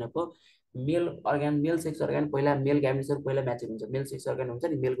 प्रोटोएन्ड्रस भनेको मेल अर्गान, मेल सेक्स अर्गान पहिला, मेल ग्यामिट्सहरू पहिला म्याचर हुन्छ, मेल सेक्स अर्गान हुन्छ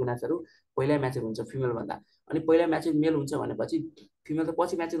नि मेल गुनासहरू पहिला म्याचर हुन्छ फिमेलभन्दा, अनि पहिला म्याचर मेल हुन्छ भनेपछि फिमेल त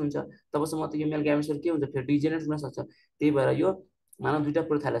पछि म्याचर हुन्छ, तबसम्म त यो मेल ग्यामिट्सहरू के हुन्छ फेरि डिजेनेरेट हुन सक्छ। त्यही भएर यो मानव दुईटा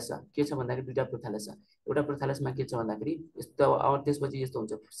प्रोथालस छ, के छ भन्दाखेरि दुईटा प्रोथालस छ, एउटा प्रोथालसमा के छ भन्दाखेरि यस्तो, अब त्यसपछि यस्तो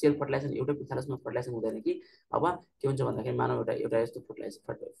हुन्छ सेल्फ फर्टिलाइजेसन एउटै प्रोथालसमा फर्टिलाइजेसन हुँदैन कि, अब के हुन्छ भन्दाखेरि मानव एउटा एउटा यस्तो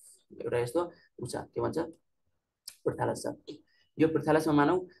फर्टिलाइजेसन एउटा यस्तो उस के भन्छ प्रोथालस छ। यो प्रोथालसमा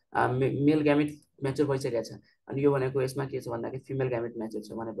मानौ मेल ग्यामेट म्याचर भइसकेको छ, अनि यो भनेको यसमा के छ भन्दाखेरि फिमेल ग्यामेट म्याचर छ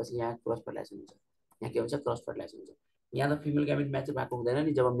भनेपछि यहाँ क्रस फर्टिलाइजेसन हुन्छ, यहाँ के हुन्छ क्रस फर्टिलाइजेसन हुन्छ। यहाँ त फिमेल ग्यामेट म्याचर भएको हुँदैन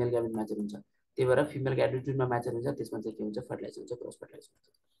नि जब मेल ग्यामेट म्याचर हुन्छ, त्यही भएर फिमेल ग्यामेट जुनमा म्याचर हुन्छ त्यसमा चाहिँ के हुन्छ फर्टिलाइजेसन हुन्छ, क्रस फर्टिलाइजेसन हुन्छ।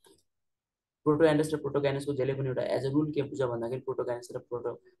 प्रोटोएन्ड्रस र प्रोटोगाइनसको जहिले पनि एउटा एज अ रुल के बुझ भन्दाखेरि प्रोटोगाइनस र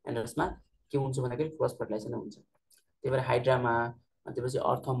प्रोटोएन्ड्रसमा के हुन्छ भन्दाखेरि क्रस फर्टिलाइजेसन हुन्छ। त्यही भएर हाइड्रामा, त्यसपछि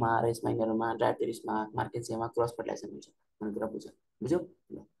अर्थमा र यसमा यिनीहरूमा ड्रायोप्टेरिसमा मार्केन्सियामा क्रस फर्टिलाइजेसन हुन्छ भन्ने कुरा बुझ्यो, बुझ्यौ।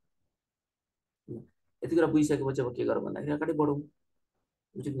 यति कुरा बुझिसकेपछि अब के गरौँ भन्दाखेरि अगाडि बढौँ,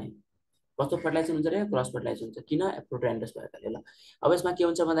 बुझ्यौ कि नै, कस्तो फर्टिलाइजेसन हुन्छ रे क्रस फर्टिलाइजेसन हुन्छ, किन प्रोटोएन्ड्रस भएकाले। ल अब यसमा के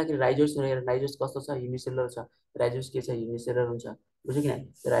हुन्छ भन्दाखेरि राइजोस, राइजोस कस्तो छ युनिसेलुलर छ, राइजोस के छ युनिसेलुलर हुन्छ, बुझ्यो कि नै।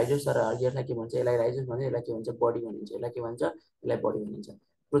 राइजोस र यसलाई के भन्छ, यसलाई राइजोस भन्छ, यसलाई के भन्छ बडी भनिन्छ, यसलाई के भन्छ यसलाई बडी भनिन्छ।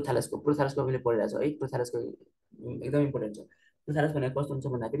 प्रोथालसको मैले पढिरहेको छु है, प्रोथालसको एकदम इम्पोर्टेन्ट छ। प्रोथालस भनेको कस्तो हुन्छ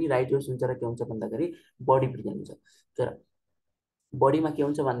भन्दाखेरि राइजोस हुन्छ र के हुन्छ भन्दाखेरि बडी प्रेजेन्ट हुन्छ। तर बडीमा के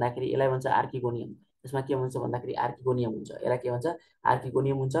हुन्छ भन्दाखेरि यसलाई भन्छ आर्किगोनियम, यसमा के हुन्छ भन्दाखेरि आर्किगोनियम हुन्छ। यसलाई के भन्छ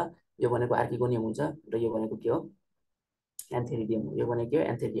आर्किगोनियम हुन्छ। यो भनेको आर्किगोनियम हुन्छ र यो भनेको के हो एन्थेरिडियम हो। यो भनेको के हो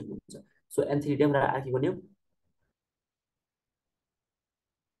एन्थेरिडियम हुन्छ। सो एन्थेरिडियम र आर्किगोनियम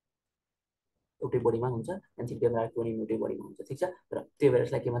एउटै बडीमा हुन्छ। एन्थेरिडियम र आर्किगोनियम एउटै बडीमा हुन्छ। ठीक छ। र त्यही भएर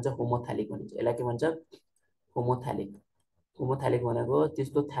यसलाई के भन्छ होमोथ्यालिक भनिन्छ। यसलाई के भन्छ होमोथ्यालिक। होमोथ्यालिक भनेको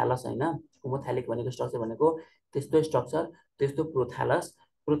त्यस्तो थ्यालस होइन। होमोथ्यालिक भनेको स्ट्रक्चर भनेको त्यस्तो स्ट्रक्चर त्यस्तो प्रोथ्यालस।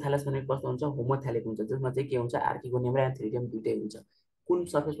 प्रोथ्यालस भनेको कस्तो हुन्छ होमोथ्यालिक हुन्छ जसमा चाहिँ के हुन्छ आर्किगोनियम र एन्थेरिडियम दुइटै हुन्छ। कुन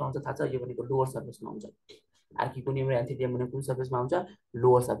सर्फेसमा हुन्छ थाहा छ यो भनेको लोवर सर्फेसमा हुन्छ। आर्किगोनियम र एन्थेरिडियम भनेको कुन सर्फेसमा हुन्छ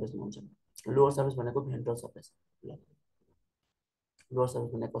लोवर सर्फेसमा हुन्छ। लोवर सर्फेस भनेको भेन्ट्रल सर्फेस। लोवर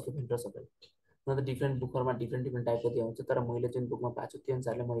सर्फेस भनेको कस्तो भेन्ट्रल सर्फेस न त डिफ्रेन्ट बुकहरूमा डिफ्रेन्ट डिफ्रेन्ट टाइपको दिएको हुन्छ तर मैले जुन बुकमा पाएको छु त्यो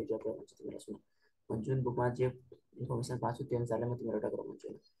अनुसारले म एउटा कुरा भन्छु तिमीलाई सुन। म जुन बुकमा जे इन्फर्मेसन पाएको छु त्यो अनुसारले म तिमीलाई एउटा कुरा भन्छु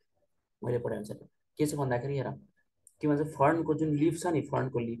मैले पढाए अनुसार के छ भन्दाखेरि हेर के भन्छ फर्नको जुन लिफ छ नि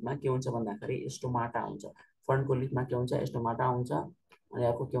फर्नको लिफमा के हुन्छ भन्दाखेरि स्टोमाटा हुन्छ। फर्नको लिफमा के हुन्छ स्टोमाटा हुन्छ अनि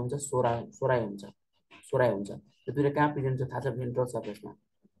अर्को के हुन्छ सोराई हुन्छ। सोराई हुन्छ। यो दुईटा कहाँ प्रेजेन्ट छ थाहा छ भेन्ट्रल सर्फेसमा।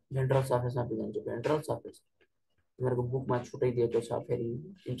 भेन्ट्रल सर्फेसमा प्रेजेन्ट छ। भेन्ट्रल सर्फेस तिमीहरूको बुकमा छुट्टै दिएको छ। फेरि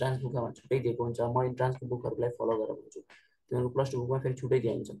इन्ट्रान्स बुकमा छुट्टै दिएको हुन्छ। म इन्ट्रान्सको बुकहरूलाई फलो गरेर भन्छु। तिमीहरूको प्लस 2 बुकमा फेरि छुट्टै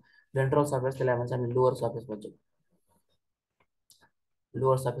दिएको हुन्छ। भेन्ट्रल सर्फेस त्यसलाई भन्छ हामी लोवर सर्फेस भन्छौँ।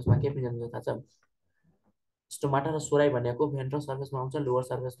 लोवर सर्फेसमा के प्रेजेन्ट हुन्छ थाहा छ स्टोमाटा र सोराई भनेको भेन्ट्रल सर्फेसमा आउँछ लोवर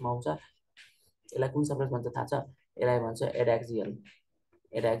सर्फेसमा आउँछ। यसलाई कुन सर्फेस भन्छ थाहा छ यसलाई भन्छ एडाक्सियल।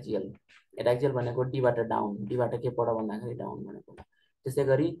 एडाक्सियल एडाक्सियल भनेको डीबाट डाउन। डीबाट के पर भन्दाखेरि डाउन भनेको। त्यसै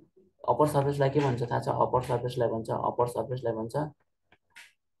गरी अप्पर सर्फेसलाई के भन्छ थाहा छ अप्पर सर्फेसलाई भन्छ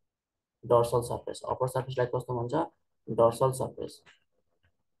डर्सल सर्फेस। अप्पर सर्फेसलाई कस्तो भन्छ डर्सल सर्फेस।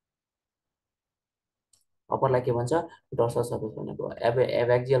 अप्परलाई के भन्छ डर्सल सर्फेस भनेको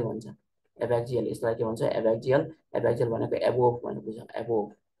एबाक्सियल भन्छ। एबाक्सियल यसलाई के भन्छ एबाक्सियल। एबाक्सियल भनेको एबोभ भनेको छ। एबोभ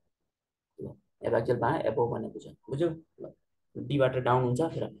एबाक्सियल मा एबोभ भनेको छ बुझ्यौ। डीबाट डाउन हुन्छ।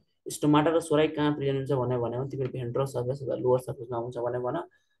 र स्टोमाटा र सोराई कहाँ प्रेजेन्ट हुन्छ भने तिम्रो भेन्ट्रल सर्फेस वा लोवर सर्फेसमा हुन्छ भन।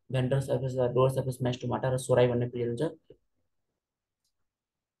 भेन्ट्रल सर्फेस वा लोवर सर्फेसमा स्टोमाटा र सोराई भन्ने प्रेजेन्ट हुन्छ।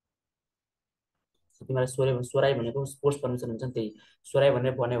 तिमीलाई सोराई भनेको स्पोर्स फर्मेसन हुन्छ नि त्यही। सोराई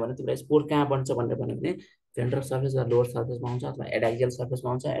भनेर भन्यो भने तिमीलाई स्पोर कहाँ बन्छ भनेर भन्यो भने भेन्ट्रल सर्फेस वा लोवर सर्फेसमा हुन्छ अथवा एडाक्सियल सर्फेसमा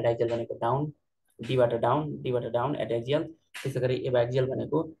हुन्छ। एडाक्सियल भनेको डाउन डीबाट डाउन एडाक्सियल। त्यसै गरी एबाक्सियल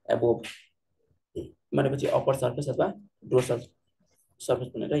भनेको एबोभ भनेपछि अप्पर सर्फेस अथवा डोर्सल सर्फेस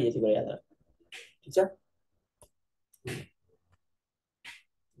भनेर यति कुरा याद राख। ठिक छ।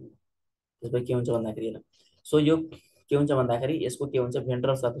 त्यसपछि के हुन्छ भन्दाखेरि हेर सो यो के हुन्छ भन्दाखेरि यसको के हुन्छ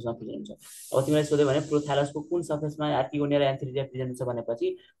भेन्ट्रल सर्फेसमा प्रेजेन्ट हुन्छ। अब तिमीलाई सोध्यो भने प्रोथ्यालसको कुन सर्फेसमा आर्किगोनियम र एन्थेरिडियम प्रेजेन्ट हुन्छ भनेपछि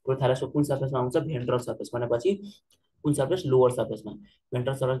प्रोथ्यालसको कुन सर्फेसमा आउँछ भेन्ट्रल सर्फेस भनेपछि कुन सर्फेस लोवर सर्फेसमा।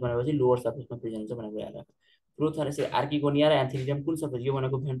 भेन्ट्रल सर्फेस भनेपछि लोवर सर्फेसमा प्रेजेन्ट हुन्छ भनेर याद राख। प्रोथ्यालस आर्किगोनिया र एन्थेरिडियम कुन सर्फेस यो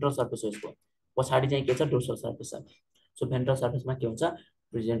भनेको भेन्ट्रल सर्फेस हो। यसको पछाडि चाहिँ के छ डोर्सल सर्फेस छ। सो भेन्ट्रल सर्फेसमा के हुन्छ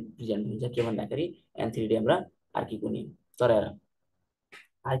प्रेजेन्ट हुन्छ के भन्दाखेरि एन्थेरिडियम र आर्किगोनियम। तर हेर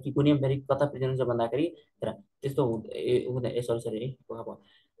आर्किगोनियम फेरि कता प्रेजेन्ट हुन्छ भन्दाखेरि हेर त्यस्तो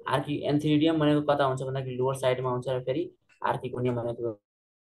सरी एन्थेरिडियम भनेको कता हुन्छ भन्दाखेरि लोवर साइडमा हुन्छ र फेरि आर्किगोनियम भनेको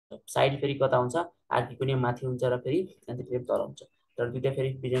साइड फेरि कता हुन्छ आर्किगोनियम माथि हुन्छ र फेरि एन्थेरिडियम तल हुन्छ। तर दुईटा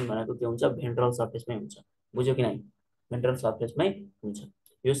फेरि प्रेजेन्ट भनेको के हुन्छ भेन्ट्रल सर्फेसमै हुन्छ। बुझ्यो कि नै भेन्ट्रल सर्फेसमै हुन्छ।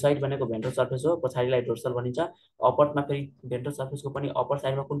 यो साइड भनेको भेन्ट्रल सर्फेस हो पछाडिलाई डोर्सल भनिन्छ। अप्परमा फेरि भेन्ट्रल सर्फेसको पनि अप्पर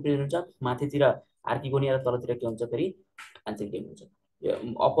साइडमा कुन प्रेजेन्ट हुन्छ माथितिर आर्किगोनिया र तलतिर के हुन्छ फेरि एन्थेरिडियम हुन्छ। यो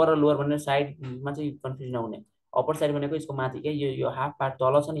अप्पर र लोवर भन्ने साइडमा चाहिँ कन्फ्युज नहुने। अप्पर साइड भनेको यसको माथि के यो हाफ पार्ट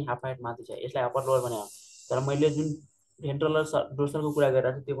तल छ नि हाफ पार्ट माथि छ यसलाई अप्पर लोवर भने। तर मैले जुन भेन्ट्रल र डोर्सलको कुरा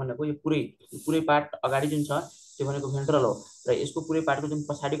गरिरहेको छु त्यो भनेको यो पुरै पार्ट अगाडि जुन छ त्यो भनेको भेन्ट्रल हो र यसको पुरै पार्टको जुन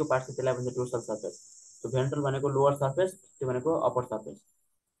पछाडिको पार्ट छ त्यसलाई भन्छ डोर्सल सर्फेस। सो भेन्ट्रल भनेको लोवर सर्फेस त्यो भनेको अप्पर सर्फेस।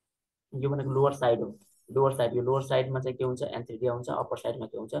 यो भनेको लोवर साइड हो। लोवर साइड यो लोवर साइडमा चाहिँ के हुन्छ एन्थेरिडियम हुन्छ। अप्पर साइडमा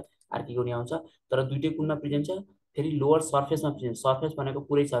के हुन्छ आर्किगोनिया हुन्छ। तर दुईटै कुनमा प्रेजेन्ट छ फेरि लोवर सर्फेसमा प्रेजेन्ट। सर्फेस भनेको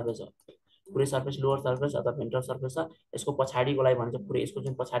पुरै सर्फेस हो। पुरै सर्फेस लोवर सर्फेस अथवा भेन्ट्रल सर्फेस छ। यसको पछाडिकोलाई भन्छ पुरै यसको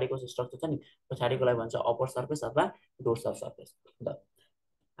जुन पछाडिको स्ट्रक्चर छ नि पछाडिकोलाई भन्छ अप्पर सर्फेस अथवा डोर्सल सर्फेस।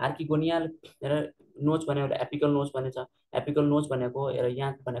 आर्किगोनिया र नोच भनेको एपिकल नोच भनेछ। एपिकल नोच भनेको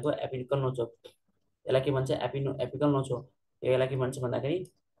यहाँ भनेको एपिकल नोच हो। यसलाई के भन्छ एपिकल नोच हो। यसलाई के भन्छ भन्दाखेरि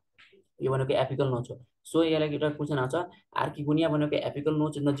यो भनेको एपिकल नोच हो। सो यसलाई एउटा क्वेसन आउँछ आर्किगोनिया भनेको एपिकल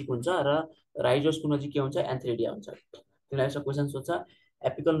नोच नजिक हुन्छ र राइजोसको नजिक के हुन्छ एन्थेरिडिया हुन्छ। तिमीलाई यस्तो क्वेसन सोध्छ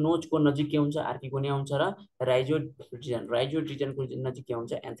एपिकल नोचको नजिक के हुन्छ आर्किगोनिया हुन्छ र राइजोइड रिजनको नजिक के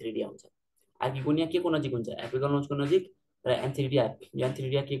हुन्छ एन्थेरिडिया हुन्छ। आर्किगोनिया के को नजिक हुन्छ एपिकल नोचको नजिक र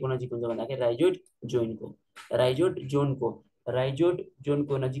एन्थेरिडिया के को नजिक हुन्छ भन्दाखेरि राइजोइड जोनको राइजोड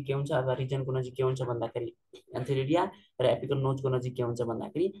जोनको नजिक के हुन्छ अथवा रिजनको नजिक के हुन्छ भन्दाखेरि एन्थेरिडिया र एपिकल नोजको नजिक के हुन्छ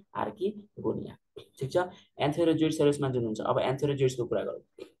भन्दाखेरि आर्किगोनिया। ठिक छ। एन्थेरोजोइड्सहरु यसमा जुन हुन्छ, अब एन्थेरोजोइड्सको कुरा गरौँ।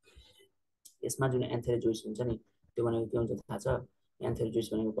 यसमा जुन एन्थेरोजोइड्स हुन्छ नि त्यो भनेको के हुन्छ थाहा छ? एन्थेरोजोइड्स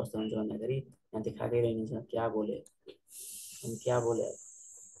भनेको कस्तो हुन्छ भन्दाखेरि यहाँ चाहिँ खाएकै रहन्छ। क्या बोले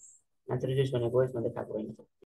एन्थेरोजोइड्स भनेको यसमा देखाएको रहेछ।